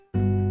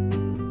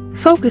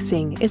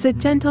Focusing is a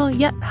gentle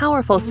yet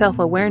powerful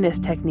self-awareness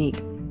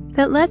technique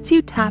that lets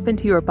you tap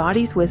into your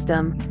body's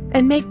wisdom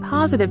and make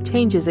positive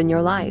changes in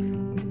your life.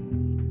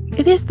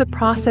 It is the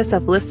process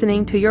of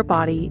listening to your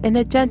body in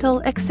a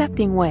gentle,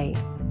 accepting way,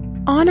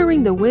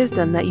 honoring the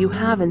wisdom that you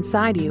have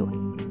inside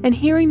you, and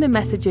hearing the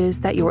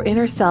messages that your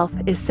inner self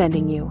is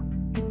sending you.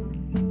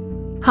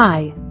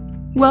 Hi,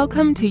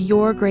 welcome to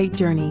Your Great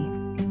Journey.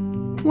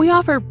 We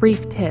offer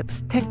brief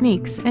tips,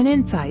 techniques, and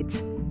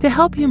insights to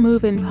help you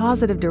move in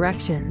positive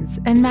directions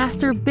and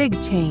master big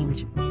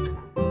change.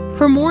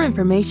 For more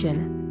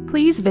information,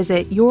 please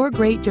visit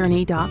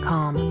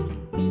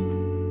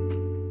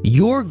yourgreatjourney.com.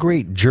 Your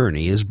Great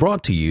Journey is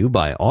brought to you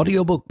by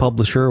audiobook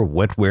publisher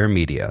Wetware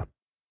Media.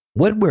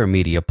 Wetware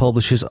Media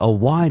publishes a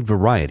wide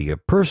variety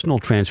of personal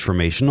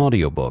transformation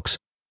audiobooks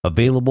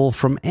available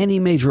from any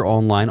major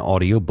online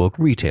audiobook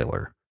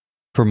retailer.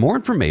 For more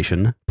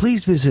information,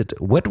 please visit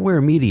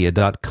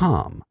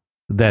wetwaremedia.com.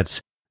 That's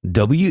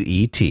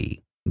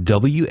WETWAREMEDIA.com.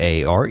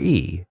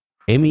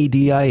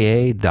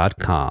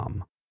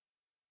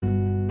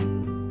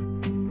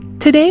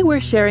 Today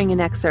we're sharing an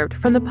excerpt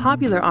from the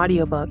popular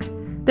audiobook,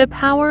 The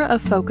Power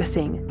of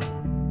Focusing,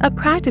 a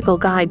practical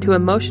guide to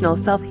emotional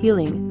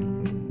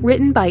self-healing,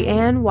 written by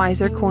Anne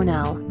Weiser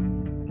Cornell.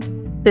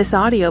 This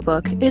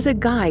audiobook is a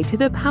guide to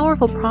the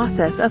powerful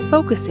process of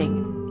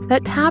focusing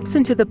that taps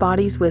into the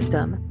body's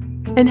wisdom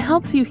and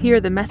helps you hear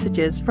the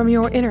messages from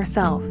your inner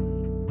self.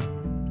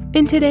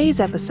 In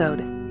today's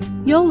episode,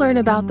 you'll learn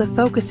about the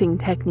focusing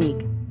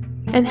technique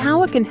and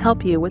how it can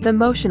help you with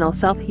emotional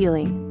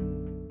self-healing.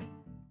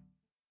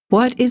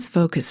 What is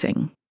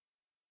focusing?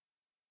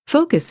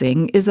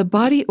 Focusing is a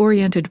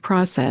body-oriented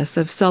process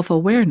of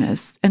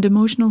self-awareness and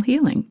emotional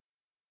healing.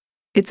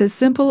 It's as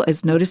simple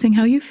as noticing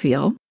how you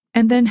feel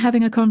and then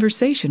having a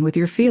conversation with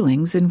your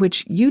feelings in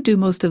which you do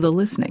most of the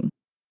listening.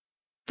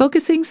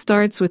 Focusing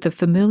starts with the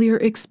familiar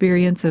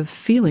experience of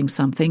feeling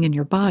something in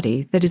your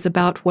body that is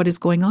about what is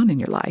going on in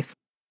your life.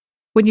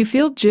 When you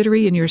feel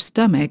jittery in your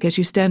stomach as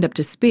you stand up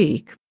to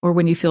speak, or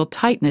when you feel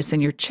tightness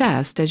in your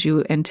chest as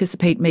you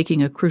anticipate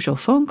making a crucial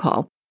phone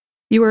call,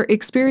 you are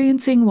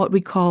experiencing what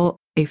we call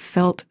a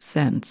felt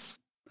sense,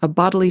 a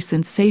bodily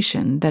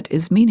sensation that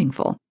is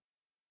meaningful.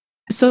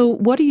 So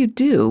what do you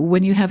do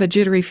when you have a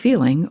jittery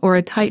feeling or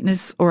a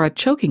tightness or a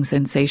choking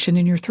sensation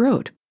in your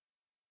throat?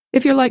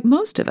 If you're like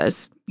most of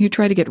us, you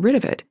try to get rid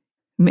of it.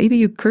 Maybe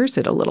you curse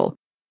it a little.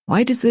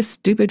 Why does this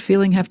stupid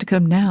feeling have to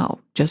come now,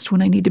 just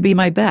when I need to be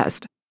my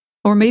best?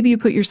 Or maybe you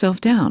put yourself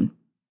down.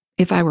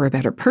 If I were a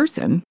better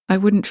person, I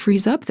wouldn't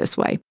freeze up this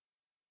way.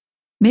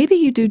 Maybe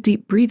you do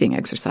deep breathing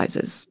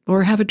exercises,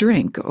 or have a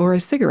drink, or a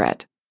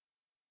cigarette.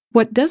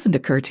 What doesn't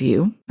occur to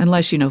you,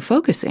 unless you know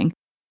focusing,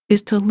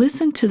 is to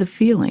listen to the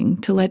feeling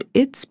to let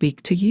it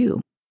speak to you.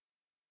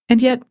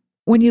 And yet,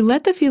 when you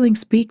let the feeling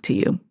speak to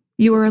you,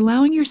 you are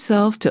allowing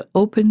yourself to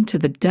open to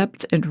the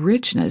depth and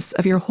richness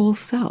of your whole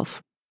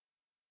self.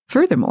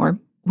 Furthermore,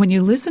 when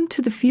you listen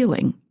to the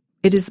feeling,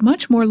 it is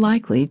much more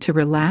likely to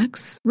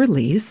relax,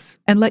 release,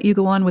 and let you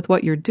go on with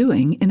what you're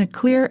doing in a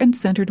clear and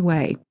centered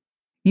way.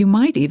 You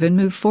might even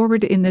move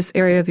forward in this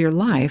area of your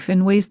life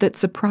in ways that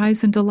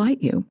surprise and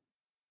delight you.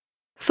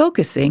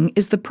 Focusing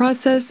is the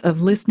process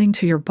of listening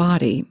to your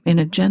body in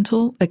a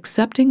gentle,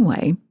 accepting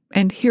way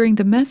and hearing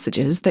the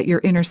messages that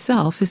your inner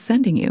self is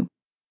sending you.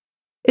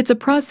 It's a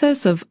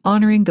process of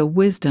honoring the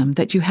wisdom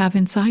that you have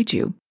inside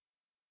you,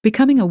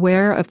 becoming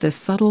aware of the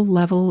subtle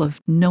level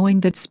of knowing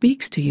that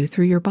speaks to you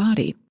through your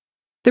body.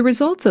 The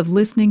results of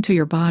listening to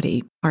your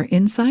body are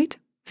insight,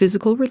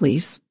 physical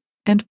release,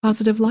 and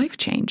positive life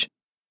change.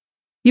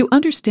 You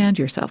understand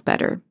yourself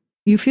better,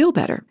 you feel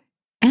better,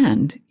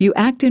 and you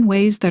act in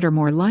ways that are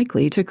more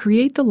likely to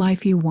create the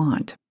life you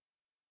want.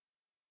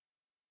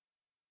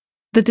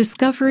 The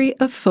discovery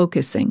of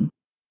focusing.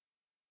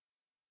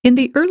 In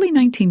the early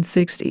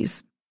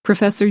 1960s,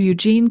 Professor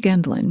Eugene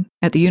Gendlin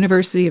at the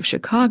University of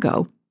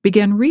Chicago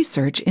began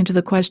research into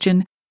the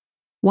question,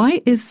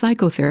 why is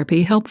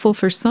psychotherapy helpful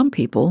for some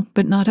people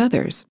but not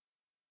others?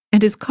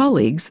 And his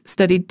colleagues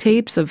studied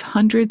tapes of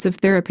hundreds of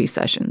therapy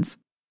sessions.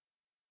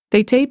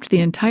 They taped the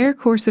entire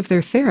course of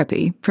their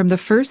therapy from the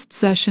first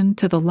session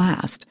to the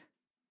last,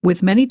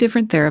 with many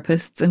different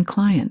therapists and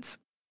clients.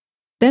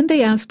 Then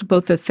they asked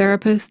both the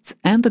therapists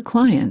and the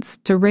clients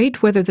to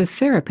rate whether the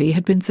therapy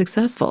had been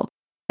successful,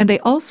 and they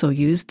also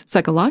used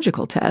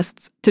psychological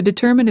tests to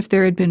determine if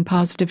there had been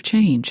positive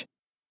change.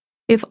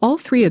 If all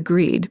three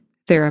agreed,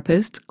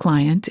 therapist,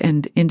 client,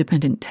 and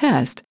independent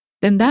test,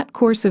 then that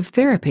course of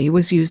therapy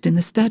was used in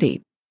the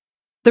study.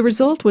 The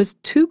result was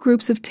two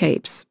groups of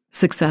tapes,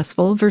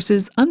 successful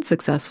versus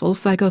unsuccessful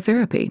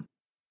psychotherapy.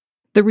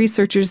 The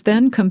researchers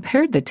then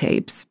compared the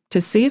tapes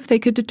to see if they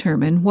could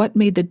determine what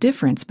made the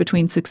difference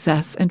between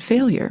success and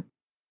failure.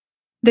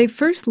 They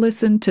first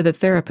listened to the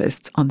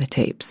therapists on the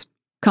tapes.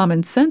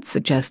 Common sense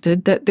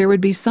suggested that there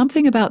would be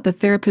something about the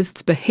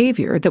therapist's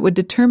behavior that would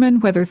determine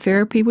whether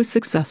therapy was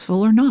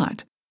successful or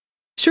not.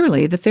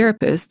 Surely the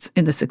therapists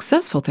in the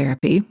successful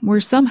therapy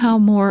were somehow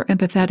more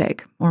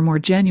empathetic, or more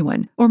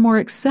genuine, or more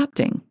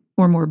accepting,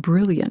 or more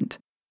brilliant.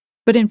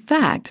 But in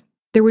fact,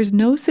 there was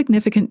no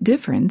significant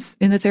difference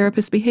in the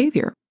therapist's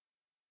behavior.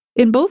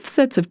 In both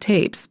sets of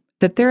tapes,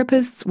 the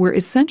therapists were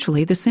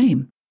essentially the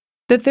same.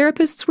 The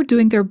therapists were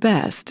doing their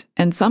best,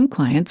 and some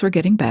clients were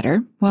getting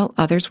better, while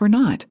others were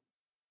not.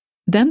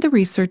 Then the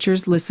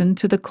researchers listened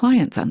to the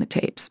clients on the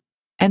tapes,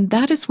 and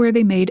that is where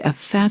they made a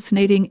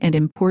fascinating and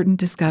important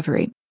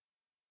discovery.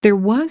 There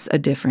was a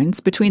difference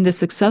between the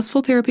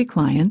successful therapy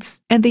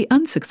clients and the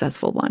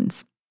unsuccessful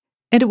ones.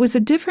 And it was a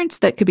difference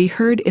that could be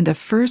heard in the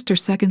first or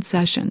second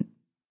session,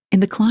 in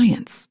the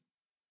clients.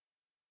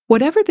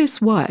 Whatever this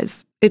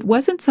was, it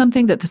wasn't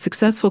something that the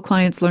successful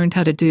clients learned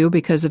how to do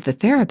because of the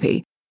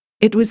therapy.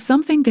 It was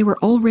something they were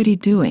already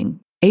doing,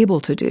 able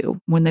to do,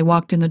 when they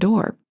walked in the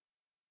door.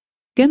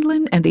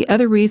 Gendlin and the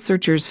other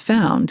researchers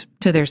found,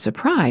 to their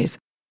surprise,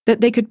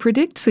 that they could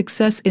predict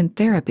success in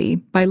therapy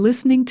by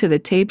listening to the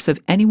tapes of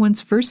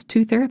anyone's first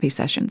 2 therapy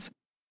sessions.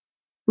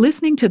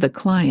 Listening to the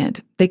client,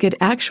 they could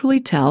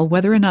actually tell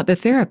whether or not the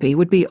therapy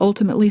would be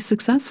ultimately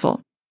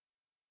successful.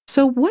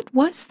 So what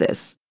was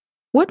this?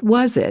 What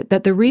was it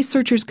that the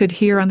researchers could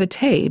hear on the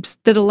tapes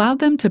that allowed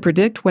them to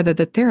predict whether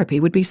the therapy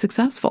would be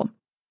successful?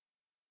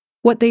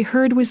 What they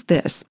heard was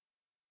this.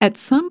 At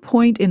some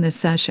point in the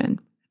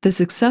session, the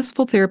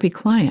successful therapy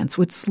clients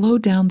would slow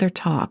down their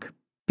talk,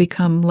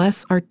 become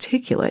less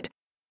articulate,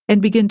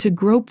 and begin to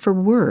grope for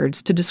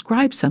words to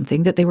describe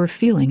something that they were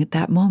feeling at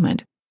that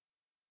moment.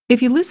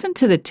 If you listened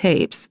to the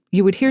tapes,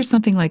 you would hear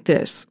something like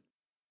this.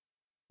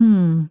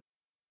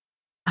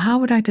 How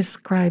would I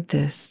describe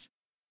this?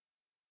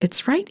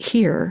 It's right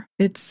here.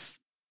 It's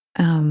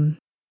not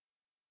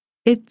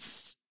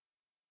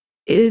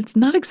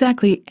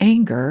exactly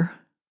anger.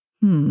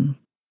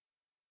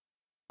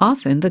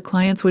 Often the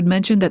clients would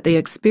mention that they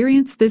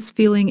experienced this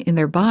feeling in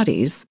their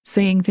bodies,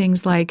 saying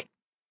things like,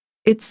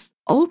 "It's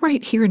all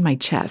right here in my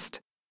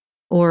chest,"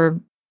 or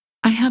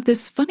 "I have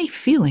this funny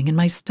feeling in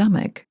my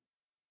stomach."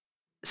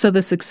 So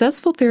the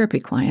successful therapy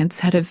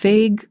clients had a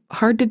vague,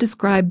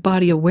 hard-to-describe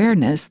body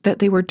awareness that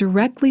they were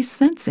directly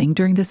sensing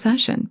during the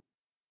session.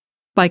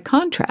 By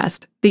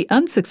contrast, the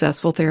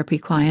unsuccessful therapy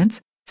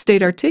clients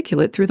stayed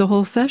articulate through the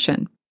whole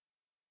session.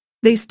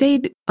 They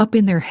stayed up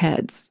in their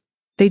heads.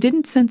 They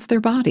didn't sense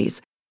their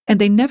bodies, and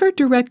they never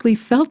directly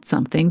felt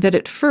something that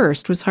at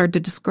first was hard to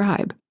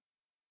describe.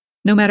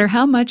 No matter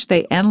how much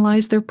they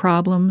analyzed their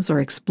problems or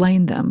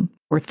explained them,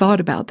 or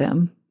thought about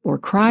them, or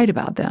cried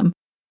about them,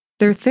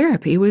 their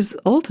therapy was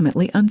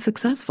ultimately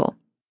unsuccessful.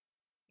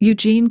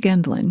 Eugene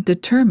Gendlin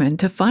determined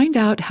to find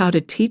out how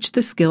to teach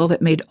the skill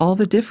that made all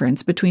the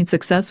difference between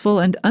successful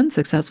and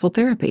unsuccessful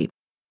therapy.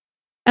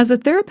 As a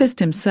therapist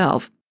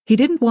himself, he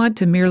didn't want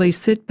to merely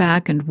sit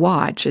back and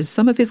watch as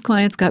some of his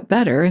clients got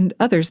better and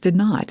others did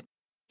not.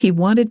 He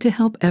wanted to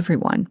help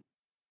everyone.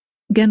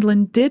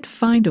 Gendlin did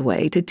find a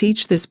way to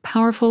teach this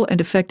powerful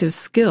and effective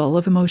skill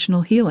of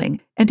emotional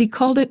healing, and he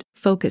called it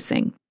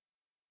focusing.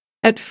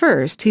 At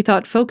first, he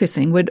thought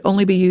focusing would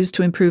only be used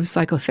to improve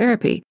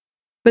psychotherapy,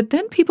 but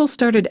then people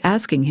started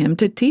asking him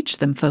to teach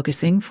them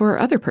focusing for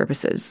other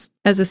purposes,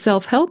 as a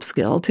self-help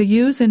skill to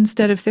use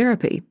instead of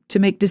therapy, to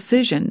make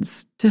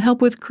decisions, to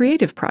help with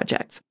creative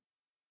projects.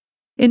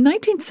 In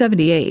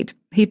 1978,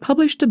 he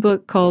published a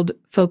book called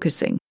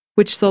Focusing,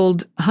 which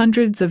sold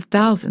hundreds of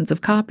thousands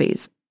of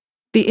copies.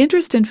 The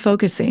interest in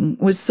focusing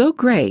was so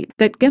great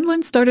that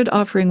Gendlin started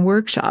offering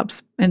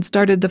workshops and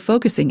started the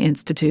Focusing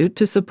Institute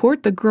to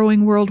support the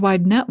growing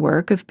worldwide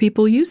network of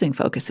people using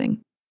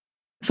focusing.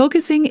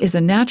 Focusing is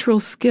a natural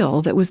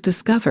skill that was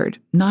discovered,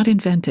 not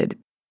invented.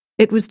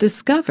 It was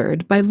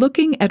discovered by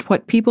looking at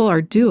what people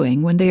are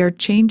doing when they are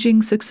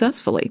changing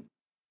successfully.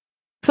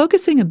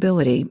 Focusing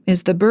ability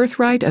is the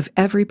birthright of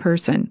every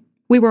person.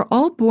 We were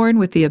all born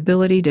with the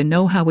ability to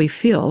know how we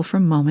feel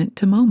from moment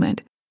to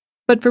moment.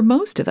 But for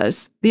most of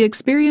us, the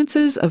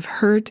experiences of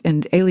hurt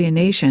and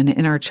alienation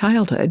in our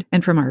childhood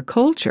and from our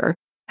culture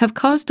have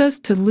caused us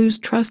to lose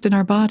trust in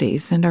our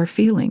bodies and our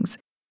feelings.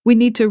 We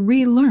need to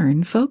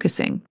relearn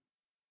focusing.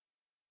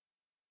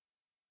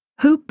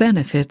 Who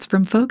benefits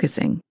from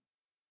focusing?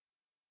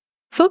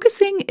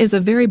 Focusing is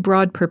a very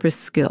broad-purpose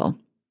skill.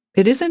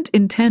 It isn't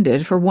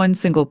intended for one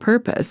single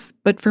purpose,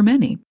 but for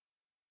many.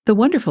 The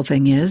wonderful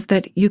thing is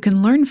that you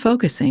can learn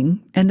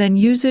focusing and then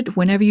use it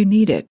whenever you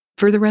need it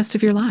for the rest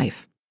of your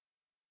life.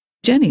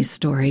 Jenny's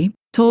story,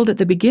 told at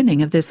the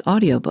beginning of this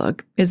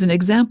audiobook, is an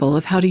example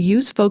of how to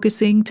use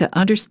focusing to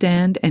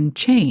understand and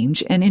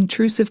change an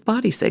intrusive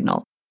body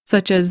signal,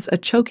 such as a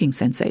choking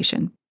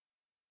sensation.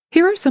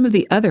 Here are some of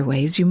the other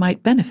ways you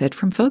might benefit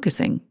from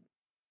focusing.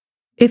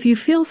 If you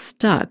feel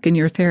stuck in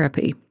your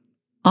therapy,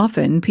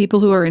 often people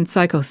who are in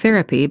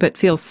psychotherapy but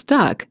feel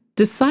stuck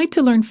decide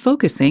to learn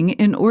focusing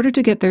in order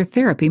to get their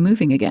therapy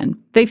moving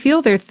again. They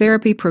feel their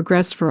therapy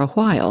progressed for a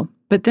while,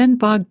 but then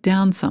bogged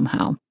down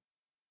somehow.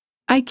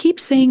 "I keep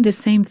saying the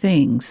same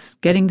things,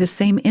 getting the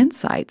same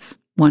insights,"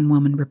 one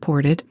woman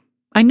reported.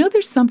 "I know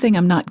there's something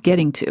I'm not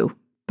getting to,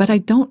 but I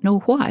don't know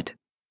what."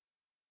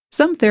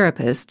 Some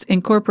therapists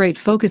incorporate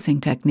focusing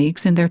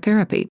techniques in their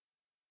therapy.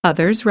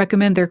 Others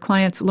recommend their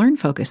clients learn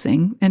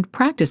focusing and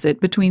practice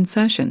it between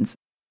sessions.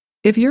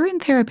 If you're in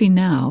therapy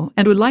now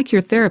and would like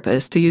your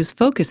therapist to use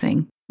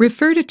focusing,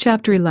 refer to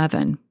Chapter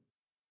 11.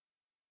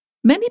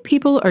 Many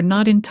people are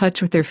not in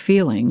touch with their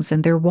feelings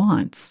and their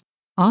wants.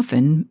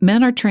 Often,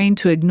 men are trained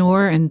to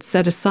ignore and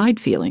set aside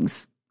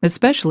feelings,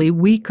 especially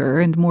weaker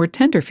and more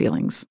tender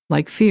feelings,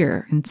 like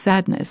fear and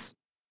sadness.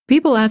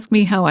 People ask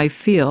me how I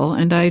feel,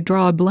 and I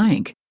draw a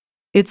blank.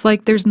 It's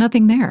like there's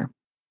nothing there.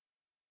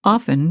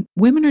 Often,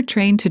 women are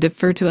trained to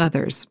defer to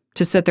others,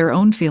 to set their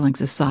own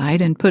feelings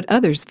aside and put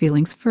others'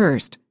 feelings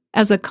first.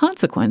 As a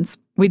consequence,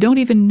 we don't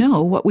even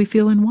know what we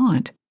feel and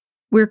want.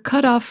 We're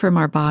cut off from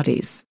our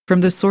bodies,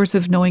 from the source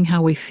of knowing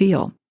how we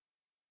feel.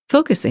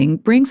 Focusing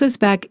brings us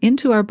back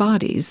into our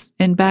bodies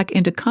and back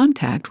into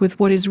contact with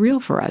what is real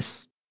for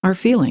us, our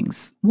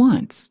feelings,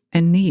 wants,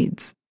 and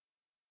needs.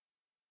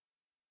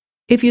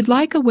 If you'd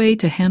like a way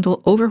to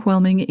handle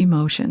overwhelming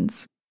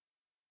emotions,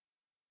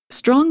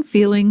 strong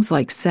feelings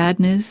like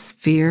sadness,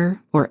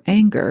 fear, or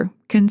anger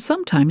can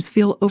sometimes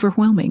feel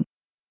overwhelming.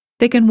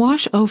 They can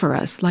wash over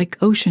us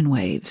like ocean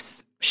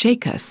waves,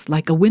 shake us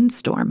like a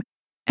windstorm,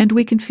 and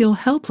we can feel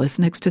helpless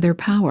next to their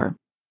power.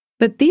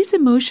 But these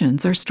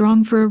emotions are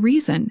strong for a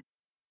reason.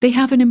 They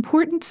have an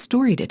important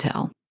story to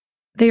tell.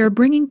 They are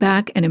bringing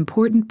back an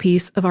important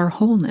piece of our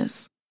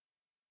wholeness.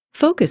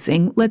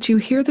 Focusing lets you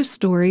hear the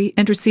story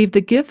and receive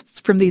the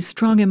gifts from these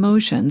strong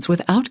emotions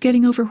without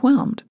getting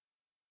overwhelmed.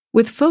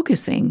 With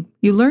focusing,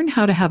 you learn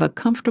how to have a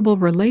comfortable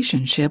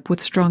relationship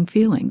with strong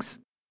feelings,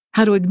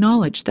 how to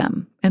acknowledge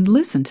them and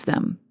listen to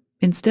them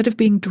instead of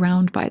being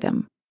drowned by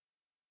them.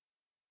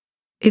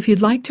 If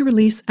you'd like to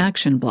release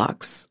action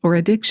blocks or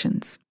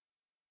addictions.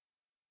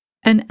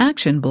 An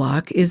action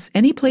block is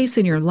any place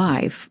in your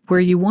life where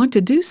you want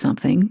to do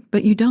something,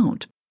 but you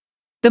don't.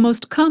 The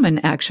most common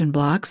action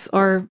blocks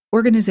are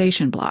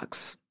organization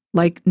blocks,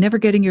 like never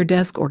getting your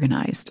desk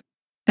organized,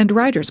 and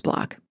writer's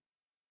block.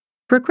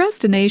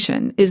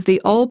 Procrastination is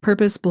the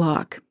all-purpose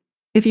block.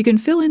 If you can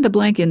fill in the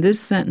blank in this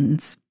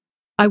sentence,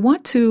 I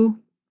want to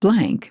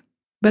blank,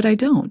 but I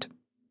don't,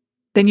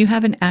 then you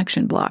have an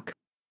action block.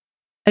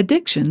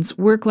 Addictions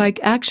work like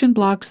action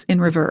blocks in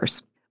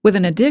reverse. With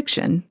an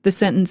addiction, the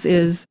sentence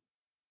is,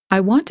 I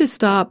want to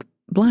stop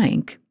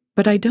blank,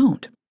 but I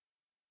don't.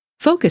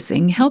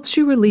 Focusing helps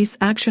you release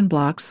action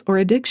blocks or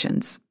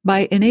addictions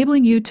by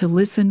enabling you to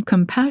listen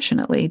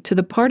compassionately to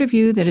the part of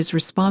you that is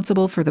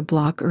responsible for the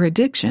block or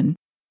addiction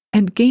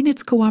and gain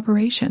its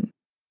cooperation.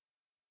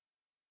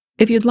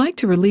 If you'd like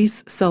to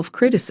release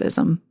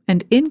self-criticism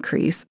and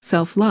increase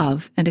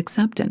self-love and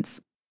acceptance.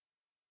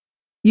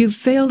 You've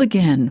failed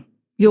again.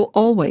 You'll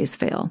always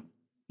fail.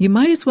 You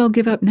might as well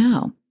give up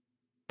now.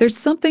 There's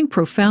something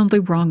profoundly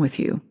wrong with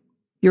you.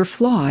 You're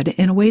flawed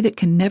in a way that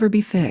can never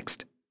be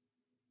fixed.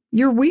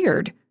 You're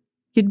weird.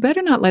 You'd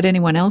better not let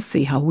anyone else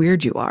see how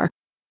weird you are.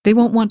 They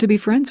won't want to be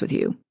friends with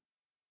you.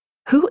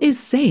 Who is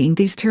saying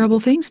these terrible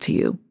things to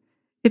you?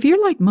 If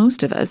you're like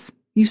most of us,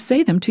 you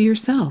say them to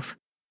yourself.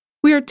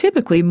 We are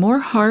typically more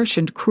harsh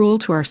and cruel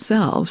to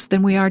ourselves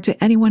than we are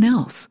to anyone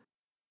else.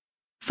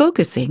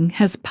 Focusing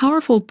has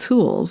powerful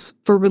tools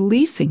for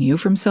releasing you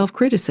from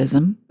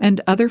self-criticism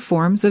and other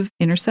forms of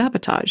inner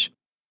sabotage.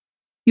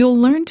 You'll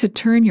learn to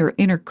turn your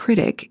inner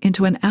critic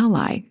into an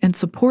ally and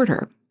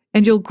supporter,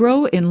 and you'll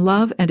grow in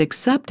love and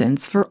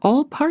acceptance for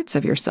all parts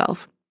of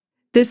yourself.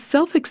 This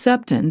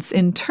self-acceptance,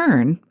 in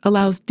turn,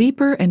 allows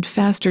deeper and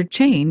faster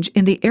change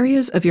in the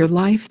areas of your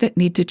life that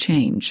need to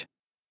change.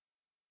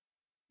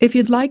 If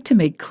you'd like to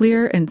make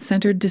clear and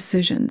centered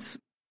decisions.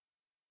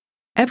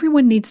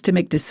 Everyone needs to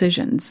make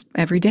decisions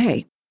every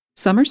day.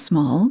 Some are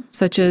small,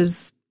 such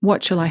as,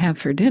 what shall I have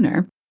for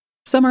dinner?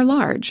 Some are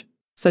large,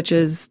 such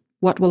as,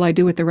 what will I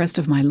do with the rest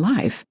of my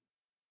life?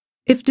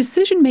 If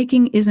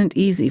decision-making isn't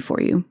easy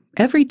for you,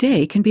 every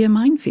day can be a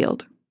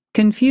minefield.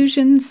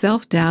 Confusion,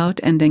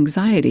 self-doubt, and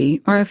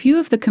anxiety are a few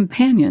of the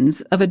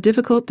companions of a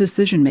difficult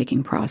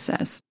decision-making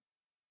process.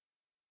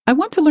 I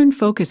want to learn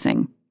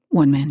focusing,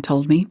 one man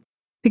told me,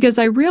 because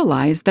I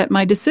realize that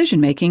my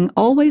decision-making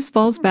always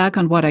falls back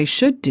on what I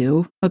should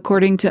do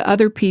according to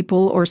other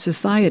people or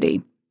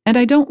society, and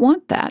I don't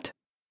want that.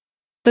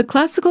 The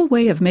classical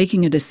way of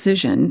making a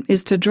decision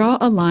is to draw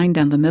a line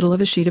down the middle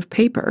of a sheet of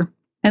paper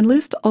and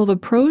list all the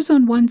pros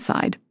on one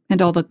side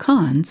and all the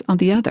cons on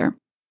the other.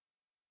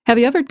 Have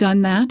you ever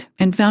done that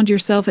and found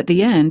yourself at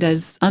the end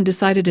as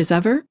undecided as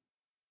ever?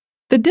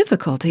 The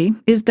difficulty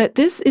is that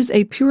this is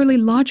a purely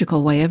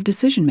logical way of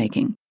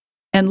decision-making,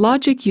 and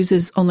logic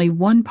uses only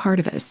one part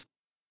of us.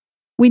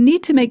 We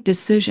need to make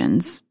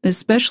decisions,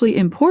 especially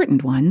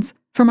important ones,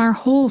 from our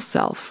whole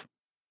self.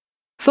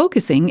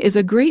 Focusing is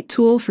a great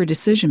tool for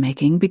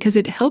decision-making because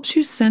it helps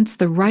you sense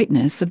the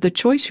rightness of the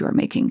choice you are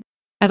making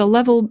at a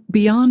level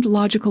beyond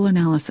logical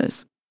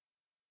analysis.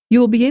 You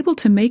will be able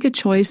to make a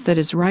choice that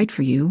is right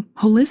for you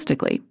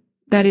holistically,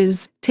 that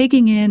is,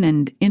 taking in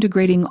and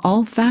integrating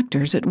all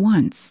factors at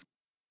once.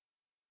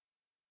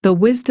 The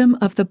wisdom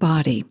of the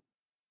body.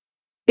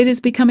 It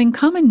is becoming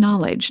common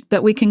knowledge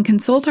that we can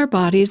consult our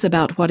bodies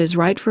about what is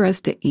right for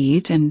us to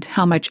eat and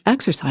how much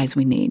exercise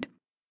we need.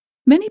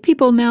 Many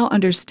people now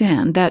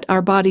understand that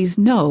our bodies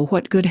know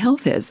what good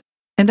health is,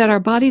 and that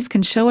our bodies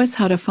can show us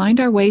how to find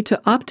our way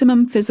to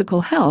optimum physical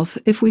health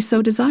if we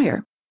so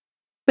desire.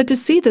 But to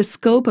see the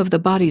scope of the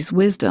body's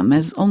wisdom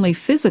as only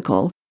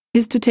physical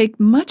is to take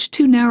much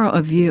too narrow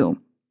a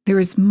view. There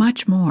is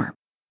much more.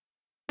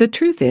 The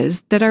truth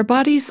is that our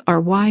bodies are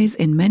wise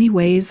in many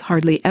ways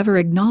hardly ever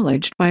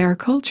acknowledged by our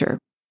culture.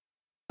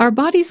 Our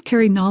bodies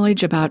carry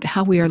knowledge about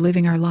how we are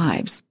living our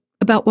lives,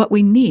 about what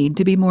we need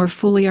to be more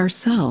fully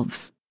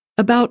ourselves,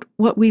 about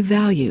what we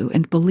value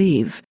and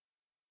believe,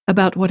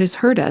 about what has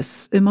hurt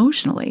us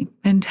emotionally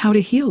and how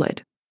to heal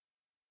it.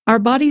 Our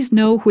bodies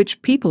know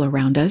which people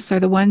around us are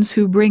the ones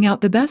who bring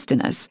out the best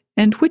in us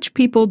and which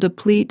people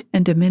deplete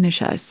and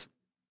diminish us.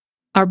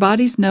 Our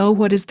bodies know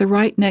what is the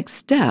right next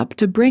step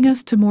to bring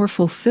us to more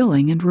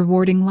fulfilling and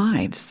rewarding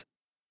lives.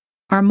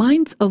 Our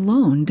minds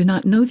alone do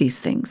not know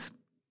these things.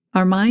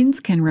 Our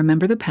minds can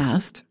remember the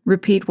past,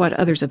 repeat what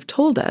others have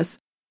told us,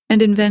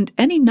 and invent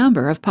any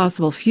number of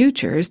possible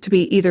futures to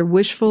be either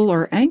wishful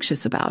or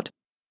anxious about.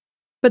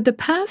 But the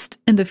past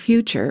and the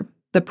future,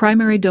 the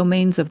primary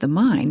domains of the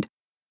mind,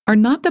 are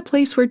not the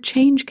place where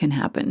change can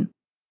happen.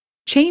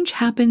 Change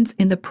happens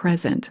in the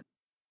present.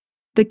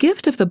 The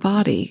gift of the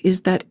body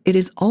is that it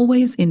is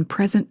always in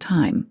present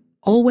time,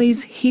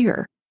 always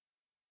here.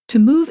 To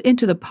move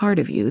into the part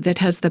of you that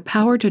has the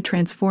power to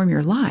transform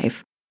your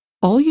life,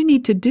 all you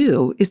need to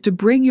do is to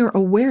bring your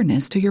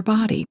awareness to your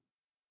body.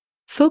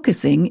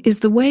 Focusing is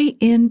the way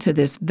into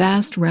this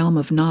vast realm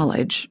of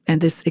knowledge and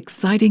this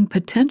exciting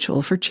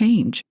potential for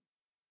change.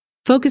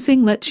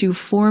 Focusing lets you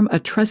form a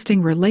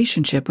trusting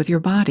relationship with your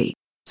body,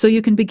 so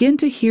you can begin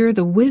to hear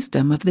the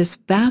wisdom of this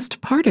vast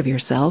part of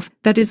yourself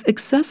that is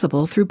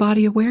accessible through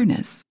body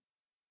awareness.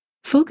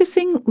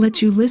 Focusing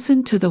lets you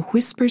listen to the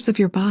whispers of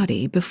your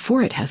body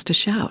before it has to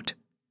shout.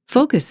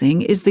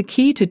 Focusing is the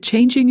key to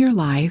changing your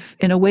life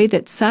in a way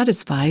that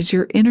satisfies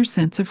your inner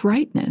sense of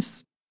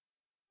rightness.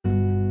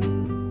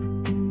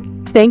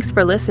 Thanks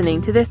for listening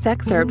to this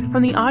excerpt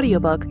from the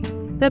audiobook,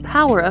 The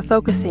Power of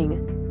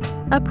Focusing,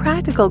 a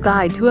practical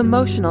guide to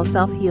emotional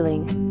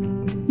self-healing.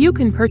 You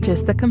can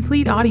purchase the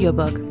complete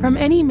audiobook from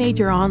any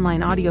major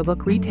online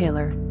audiobook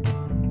retailer.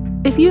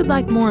 If you'd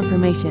like more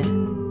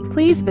information,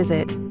 please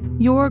visit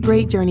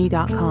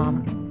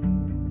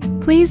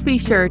yourgreatjourney.com. Please be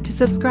sure to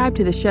subscribe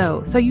to the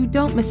show so you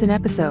don't miss an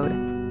episode.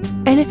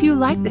 And if you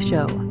like the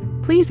show,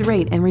 please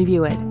rate and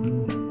review it.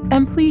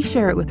 And please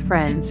share it with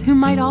friends who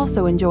might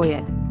also enjoy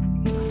it.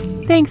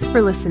 Thanks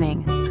for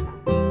listening.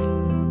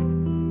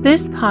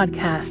 This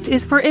podcast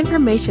is for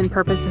information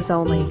purposes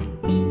only.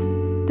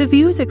 The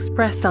views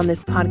expressed on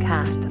this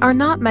podcast are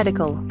not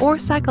medical or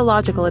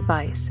psychological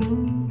advice.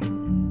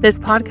 This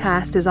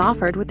podcast is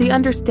offered with the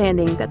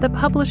understanding that the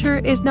publisher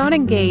is not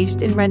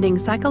engaged in rendering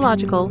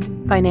psychological,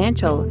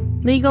 financial,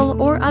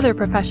 legal, or other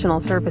professional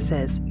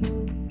services.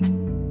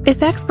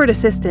 If expert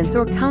assistance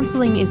or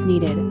counseling is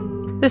needed,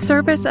 the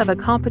service of a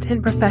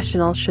competent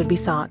professional should be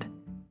sought.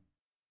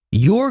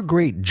 Your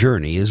Great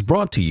Journey is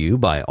brought to you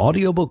by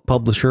audiobook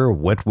publisher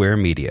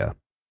Wetware Media.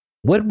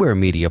 Wetware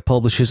Media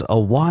publishes a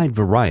wide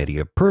variety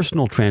of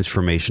personal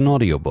transformation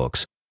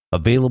audiobooks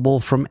available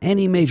from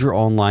any major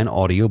online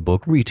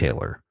audiobook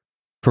retailer.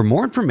 For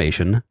more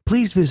information,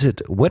 please visit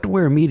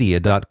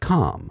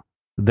wetwaremedia.com.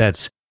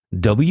 That's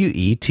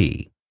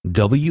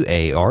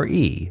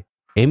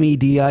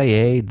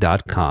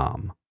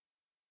WETWAREMEDIA.com.